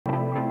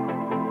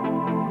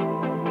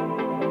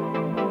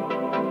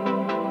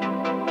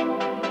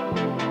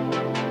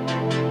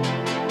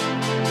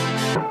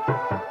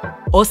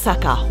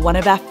Osaka, one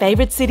of our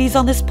favorite cities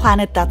on this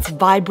planet that's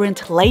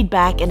vibrant, laid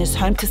back, and is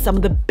home to some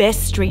of the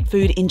best street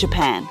food in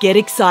Japan. Get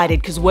excited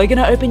because we're going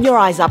to open your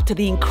eyes up to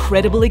the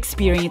incredible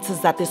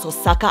experiences that this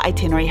Osaka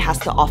itinerary has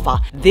to offer.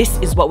 This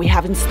is what we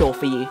have in store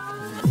for you.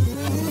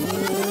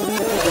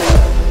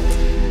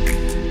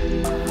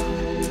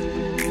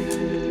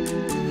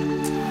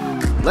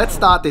 Let's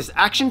start this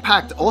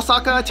action-packed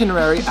Osaka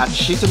itinerary at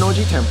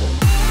Shitennoji Temple.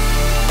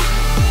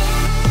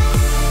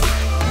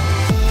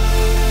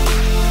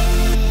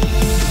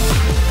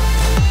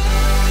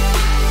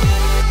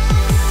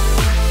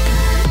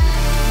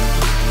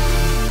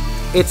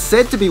 It's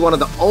said to be one of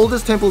the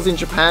oldest temples in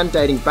Japan,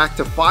 dating back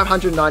to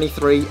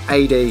 593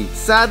 AD.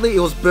 Sadly, it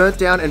was burnt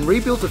down and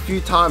rebuilt a few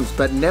times,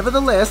 but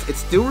nevertheless, it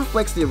still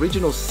reflects the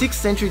original 6th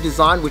century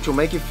design, which will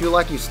make you feel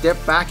like you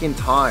stepped back in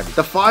time.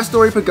 The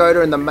 5-story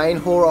pagoda and the main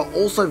hall are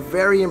also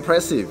very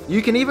impressive.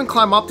 You can even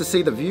climb up to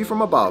see the view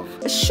from above.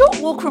 A short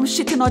walk from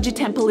Shitennoji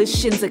Temple is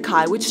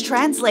Shinsekai, which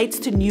translates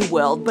to New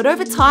World, but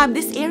over time,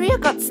 this area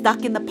got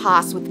stuck in the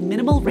past with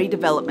minimal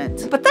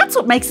redevelopment. But that's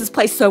what makes this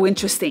place so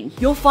interesting.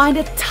 You'll find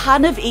a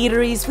ton of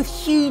eateries with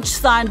huge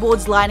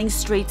signboards lining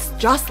streets,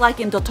 just like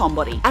in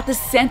Dotonbori. At the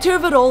center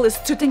of it all is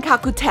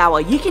Tutankhamun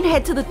Tower. You can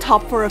head to the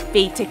top for a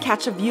fee to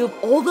catch a view of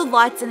all the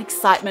lights and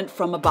excitement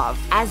from above.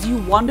 As you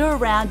wander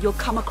around, you'll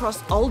come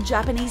across old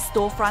Japanese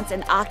storefronts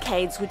and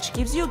arcades, which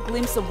gives you a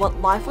glimpse of what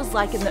life was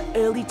like in the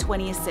early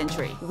 20th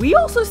century. We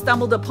also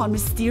stumbled upon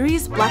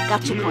mysterious black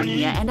gachapon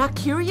here, and our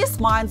curious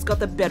minds got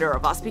the better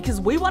of us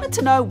because we wanted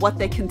to know what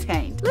they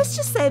contained. Let's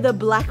just say they're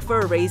black for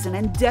a reason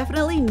and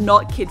definitely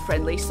not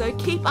kid-friendly, so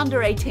keep under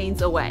 18s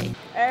away.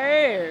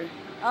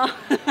 Oh.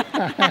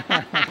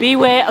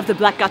 Beware of the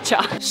black gacha.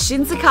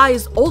 Shinsekai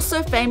is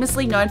also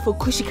famously known for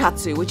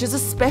kushikatsu, which is a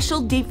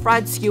special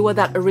deep-fried skewer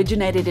that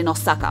originated in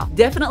Osaka.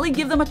 Definitely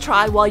give them a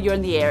try while you're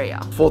in the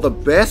area. For the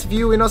best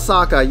view in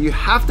Osaka, you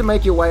have to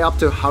make your way up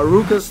to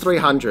Haruka's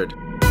 300.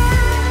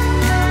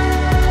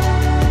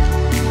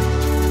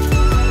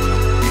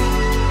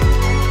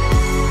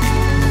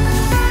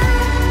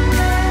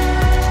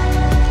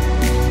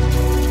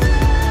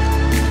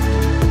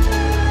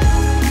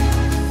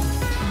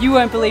 You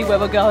won't believe where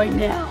we're going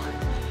now.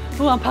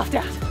 Oh, I'm puffed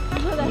out.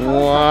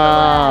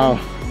 Wow.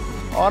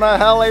 On a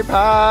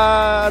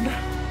helipad.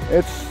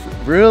 It's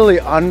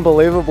really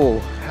unbelievable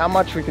how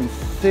much we can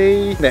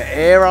see. The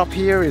air up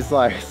here is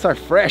like so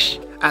fresh.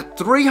 At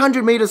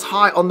 300 meters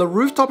high on the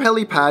rooftop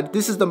helipad,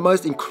 this is the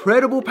most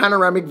incredible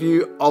panoramic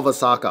view of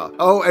Osaka.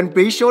 Oh, and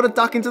be sure to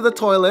duck into the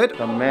toilet.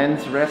 The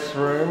men's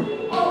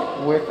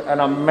restroom with an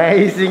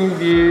amazing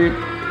view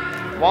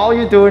while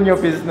you're doing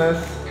your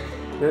business.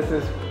 This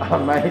is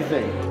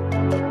amazing.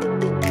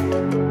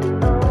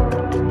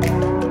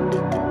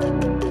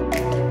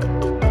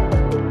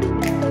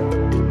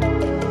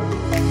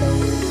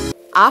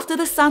 After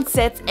the sun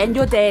sets, end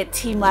your day at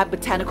teamLAB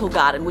Botanical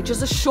Garden, which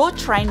is a short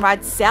train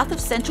ride south of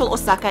central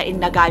Osaka in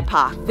Nagai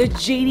Park. The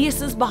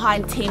geniuses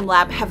behind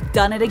teamLAB have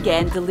done it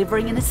again,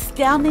 delivering an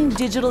astounding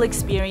digital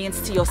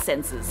experience to your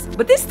senses.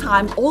 But this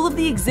time, all of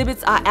the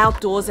exhibits are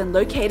outdoors and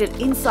located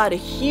inside a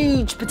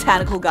huge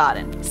botanical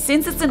garden.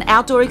 Since it's an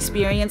outdoor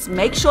experience,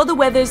 make sure the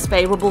weather is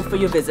favorable for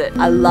your visit.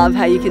 I love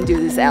how you can do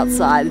this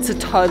outside. It's a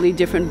totally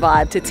different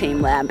vibe to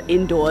teamLAB.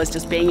 Indoors,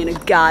 just being in a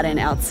garden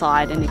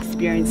outside and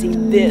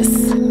experiencing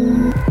this.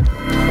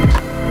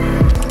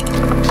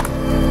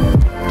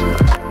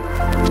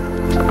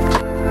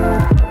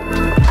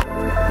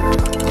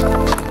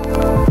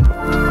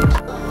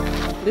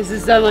 This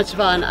is so much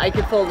fun. I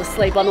could fall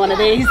asleep on one of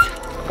these.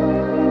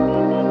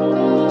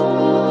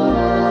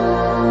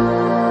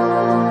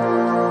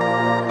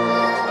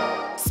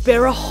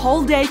 Spare a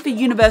whole day for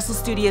Universal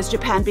Studios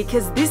Japan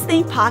because this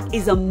theme park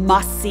is a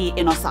must-see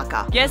in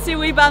Osaka. Guess who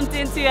we bumped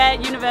into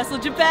at Universal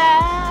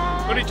Japan?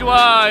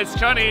 Konnichiwa, it's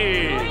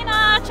Johnny.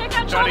 Marina, check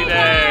out Johnny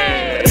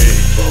Day.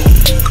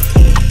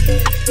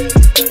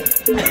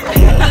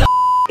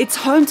 It's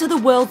home to the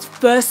world's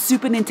first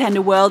Super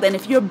Nintendo World, and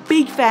if you're a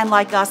big fan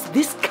like us,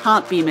 this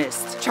can't be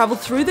missed. Travel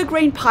through the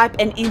green pipe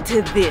and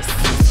into this.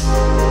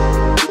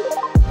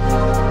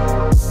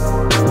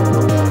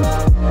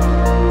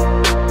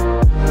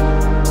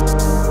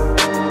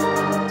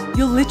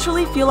 You'll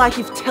literally feel like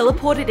you've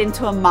teleported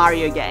into a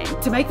Mario game.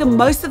 To make the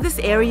most of this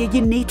area, you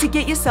need to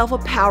get yourself a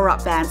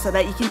power-up band so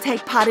that you can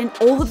take part in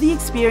all of the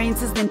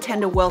experiences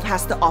Nintendo World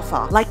has to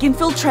offer, like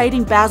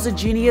infiltrating Bowser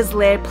Jr.'s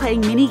lair, playing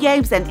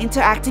mini-games, and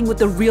interacting with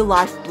the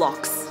real-life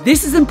blocks.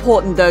 This is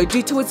important though,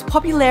 due to its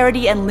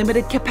popularity and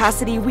limited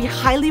capacity, we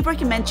highly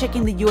recommend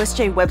checking the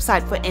USJ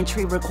website for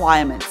entry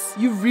requirements.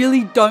 You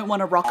really don't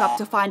want to rock up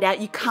to find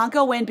out you can't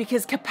go in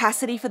because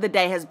capacity for the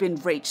day has been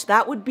reached.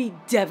 That would be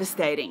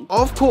devastating.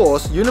 Of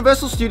course,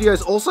 Universal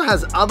Studios also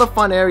has other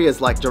fun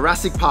areas like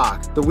Jurassic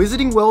Park, the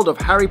Wizarding World of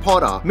Harry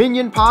Potter,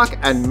 Minion Park,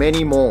 and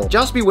many more.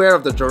 Just beware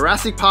of the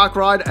Jurassic Park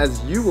ride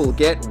as you will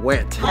get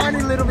wet.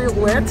 Tiny little bit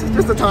wet,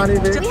 just a tiny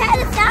bit. We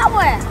had a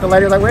shower. The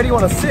lady was like, where do you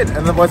want to sit?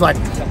 And the boy's like,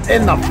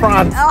 in the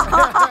front. Oh,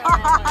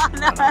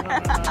 no.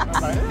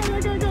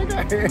 Go, go, go, go.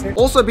 Okay.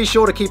 Also be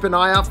sure to keep an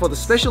eye out for the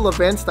special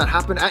events that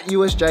happen at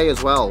USJ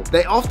as well.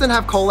 They often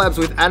have collabs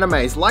with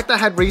animes like they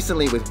had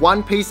recently with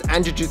One Piece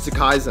and Jujutsu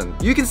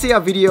Kaisen. You can see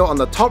our video on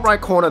the top right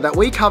corner that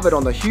we covered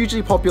on the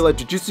hugely popular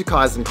Jujutsu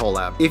Kaisen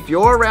collab. If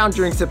you're around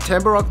during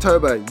September,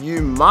 October,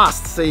 you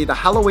must see the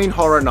Halloween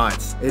Horror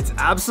Nights. It's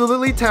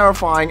absolutely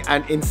terrifying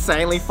and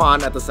insanely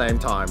fun at the same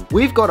time.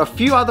 We've got a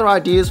few other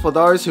ideas for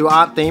those who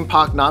aren't theme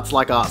park nuts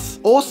like us.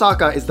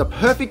 Osaka is the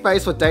perfect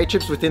base for day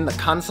trips within the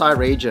Kansai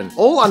region,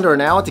 all under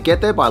an hour to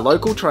get there by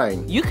local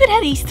train. You could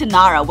head east to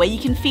Nara, where you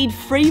can feed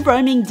free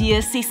roaming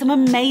deer, see some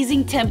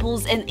amazing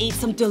temples, and eat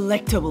some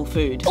delectable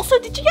food. Also,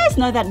 did you guys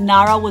know that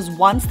Nara was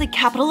once the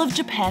capital of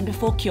Japan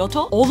before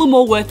Kyoto? All the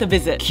more worth a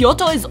visit.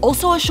 Kyoto is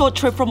also a short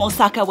trip from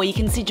Osaka, where you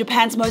can see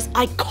Japan's most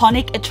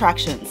iconic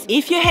attractions.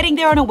 If you're heading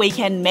there on a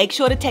weekend, make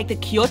sure to take the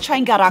Kyo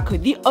train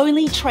Garaku, the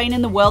only train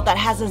in the world that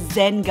has a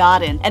Zen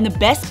garden. And the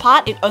best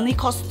part, it only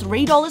costs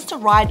 $3 to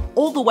ride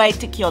all the way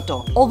to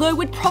Kyoto. Although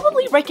we'd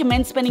probably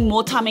recommend spending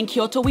more time in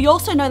Kyoto, we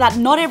also know that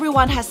not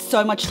everyone has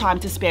so much time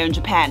to spare in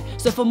Japan.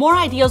 So for more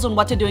ideas on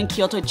what to do in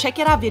Kyoto, check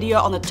out our video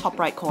on the top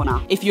right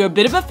corner. If you're a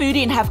bit of a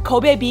foodie and have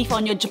Kobe beef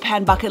on your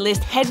Japan bucket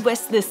list, head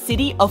west to the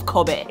city of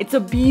Kobe. It's a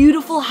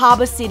beautiful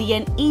harbor city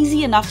and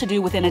easy enough to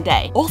do within a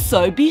day.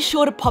 Also, be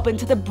sure to pop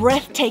into the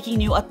breathtaking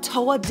new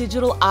Otoa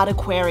Digital Art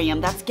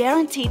Aquarium that's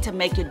guaranteed to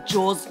make your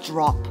jaws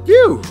drop.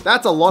 Phew,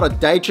 that's a lot of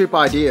day trip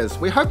ideas.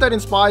 We hope that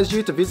inspires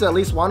you to visit at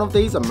least one of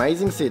these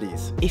amazing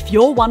cities. If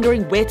you're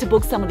wondering where to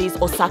book some of these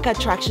Osaka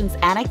attractions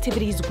and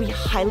activities, we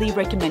highly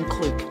recommend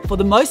Klook. For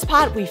the most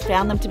part, we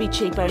found them to be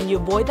cheaper and you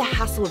avoid the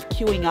hassle of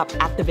queuing up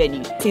at the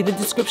venue. See the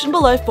description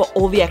below for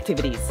all the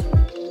activities.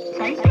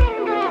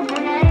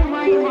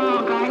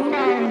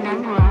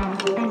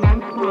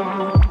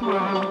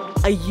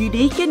 A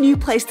unique and new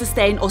place to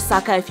stay in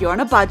Osaka if you're on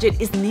a budget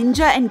is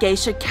Ninja and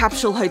Geisha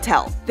Capsule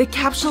Hotel. The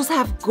capsules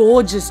have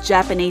gorgeous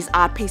Japanese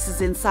art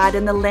pieces inside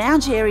and the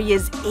lounge area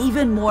is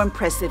even more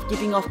impressive,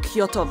 giving off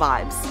Kyoto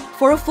vibes.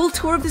 For a full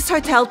tour of this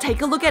hotel,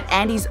 take a look at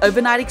Andy's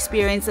overnight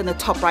experience in the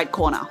top right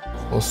corner.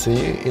 We'll see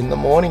you in the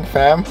morning,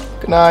 fam.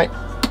 Good night.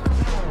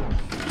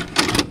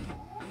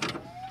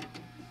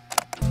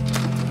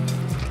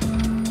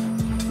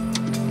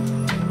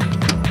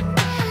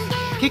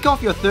 Kick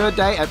off your third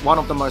day at one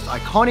of the most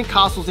iconic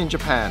castles in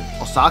Japan,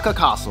 Osaka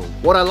Castle.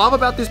 What I love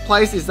about this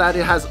place is that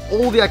it has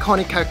all the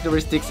iconic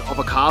characteristics of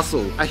a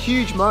castle. A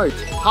huge moat,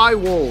 high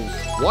walls,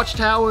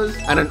 watchtowers,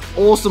 and an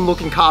awesome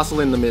looking castle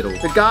in the middle.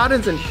 The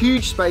gardens and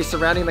huge space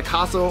surrounding the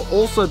castle are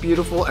also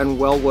beautiful and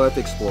well worth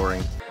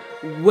exploring.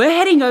 We're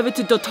heading over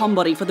to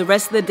Dotonbori for the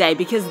rest of the day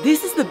because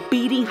this is the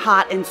beating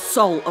heart and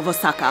soul of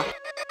Osaka.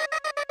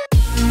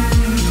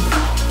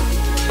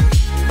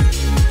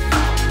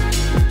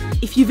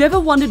 If you've ever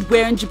wondered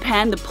where in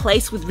Japan the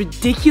place with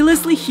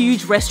ridiculously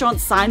huge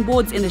restaurant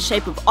signboards in the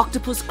shape of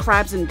octopus,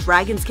 crabs and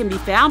dragons can be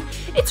found,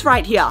 it's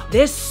right here.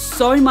 There's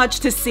so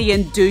much to see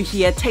and do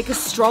here. Take a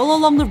stroll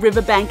along the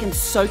riverbank and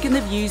soak in the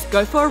views,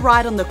 go for a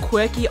ride on the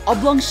quirky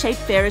oblong-shaped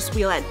Ferris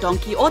wheel at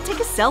Donkey, or take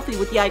a selfie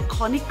with the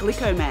iconic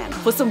Glico Man.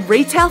 For some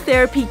retail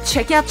therapy,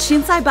 check out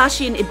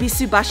Shinsaibashi and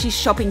Ibisubashi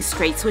shopping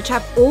streets, which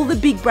have all the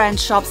big brand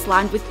shops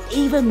lined with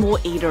even more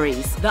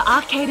eateries. The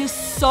arcade is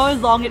so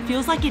long it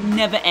feels like it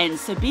never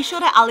ends, so be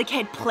sure to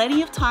allocate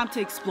plenty of time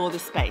to explore the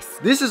space.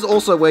 This is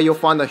also where you'll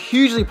find the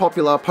hugely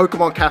popular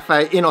Pokemon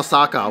Cafe in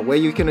Osaka, where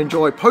you can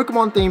enjoy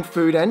Pokemon themed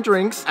food and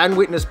drinks and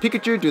witness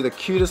Pikachu do the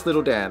cutest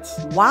little dance.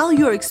 While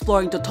you're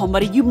exploring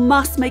Dotonbori, you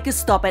must make a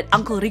stop at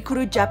Uncle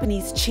Rikuru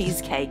Japanese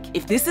Cheesecake.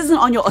 If this isn't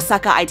on your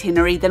Osaka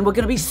itinerary, then we're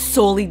gonna be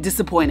sorely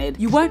disappointed.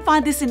 You won't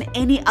find this in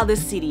any other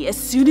city. As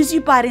soon as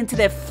you bite into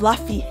their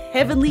fluffy,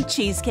 heavenly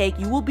cheesecake,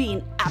 you will be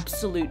in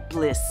absolute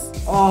bliss.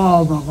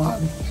 Oh my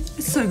god.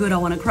 It's so good I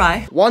want to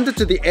cry. Wander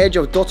to the edge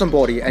of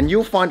Dotonbori and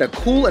you'll find a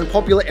cool and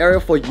popular area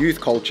for youth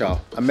culture,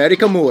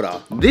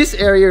 Amerikamura. This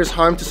area is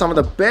home to some of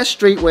the best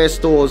streetwear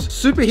stores,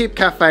 super hip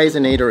cafes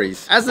and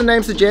eateries. As the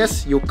name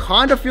suggests, you'll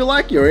kind of feel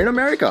like you're in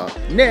America.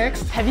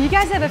 Next, have you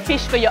guys ever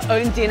fished for your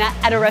own dinner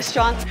at a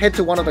restaurant? Head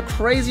to one of the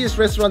craziest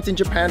restaurants in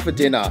Japan for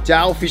dinner,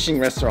 Dao Fishing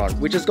Restaurant,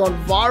 which has gone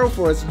viral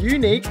for its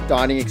unique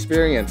dining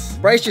experience.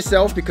 Brace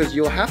yourself because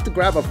you'll have to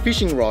grab a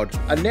fishing rod,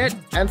 a net,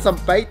 and some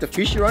bait to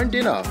fish your own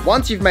dinner.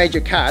 Once you've made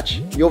your catch,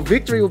 your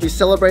victory will be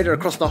celebrated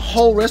across the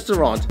whole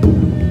restaurant.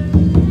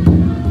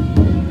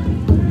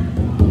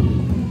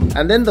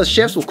 And then the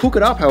chefs will cook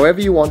it up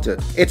however you want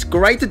it. It's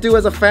great to do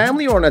as a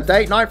family or on a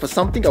date night for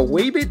something a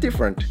wee bit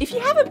different. If you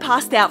haven't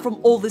passed out from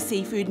all the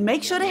seafood,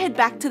 make sure to head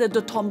back to the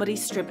Dotonbori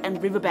Strip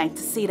and riverbank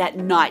to see it at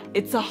night.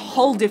 It's a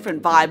whole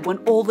different vibe when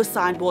all the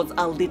signboards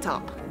are lit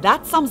up.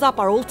 That sums up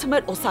our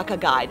ultimate Osaka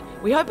guide.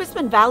 We hope it's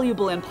been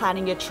valuable in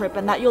planning your trip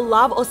and that you'll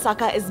love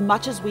Osaka as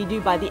much as we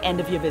do by the end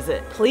of your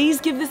visit. Please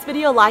give this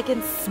video a like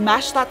and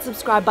smash that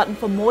subscribe button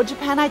for more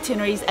Japan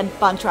itineraries and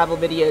fun travel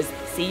videos.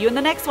 See you in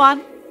the next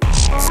one.